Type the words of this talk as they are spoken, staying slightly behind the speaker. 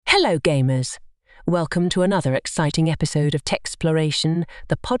Hello gamers! Welcome to another exciting episode of TechXploration,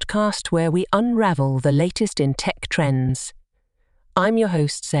 the podcast where we unravel the latest in tech trends. I'm your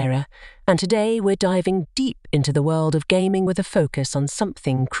host Sarah, and today we're diving deep into the world of gaming with a focus on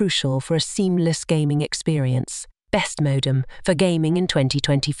something crucial for a seamless gaming experience: Best Modem for gaming in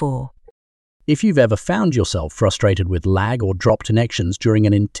 2024. If you've ever found yourself frustrated with lag or drop connections during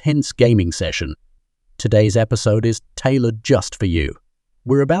an intense gaming session, today's episode is tailored just for you.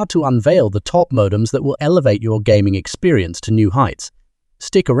 We're about to unveil the top modems that will elevate your gaming experience to new heights.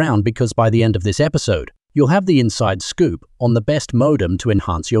 Stick around because by the end of this episode, you'll have the inside scoop on the best modem to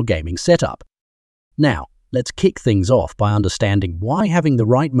enhance your gaming setup. Now, let's kick things off by understanding why having the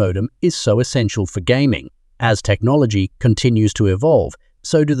right modem is so essential for gaming. As technology continues to evolve,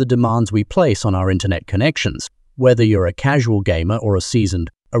 so do the demands we place on our internet connections. Whether you're a casual gamer or a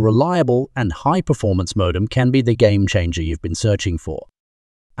seasoned, a reliable and high-performance modem can be the game changer you've been searching for.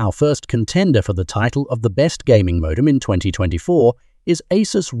 Our first contender for the title of the best gaming modem in 2024 is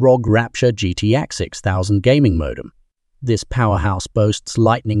Asus ROG Rapture GTX 6000 gaming modem. This powerhouse boasts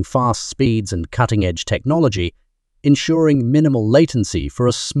lightning-fast speeds and cutting-edge technology, ensuring minimal latency for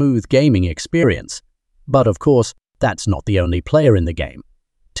a smooth gaming experience. But of course, that's not the only player in the game.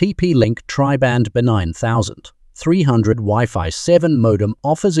 TP-Link Tri-Band B9300 Wi-Fi 7 modem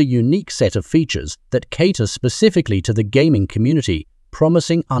offers a unique set of features that cater specifically to the gaming community,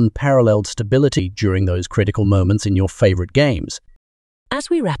 promising unparalleled stability during those critical moments in your favorite games. As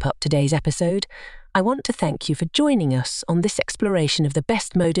we wrap up today's episode, I want to thank you for joining us on this exploration of the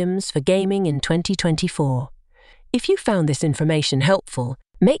best modems for gaming in 2024. If you found this information helpful,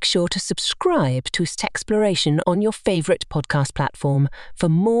 make sure to subscribe to TechXploration on your favorite podcast platform for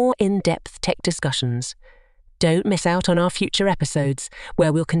more in-depth tech discussions. Don't miss out on our future episodes,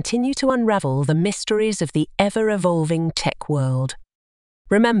 where we'll continue to unravel the mysteries of the ever-evolving tech world.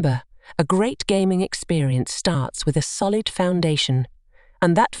 Remember, a great gaming experience starts with a solid foundation,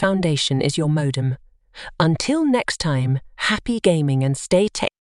 and that foundation is your modem. Until next time, happy gaming and stay tech.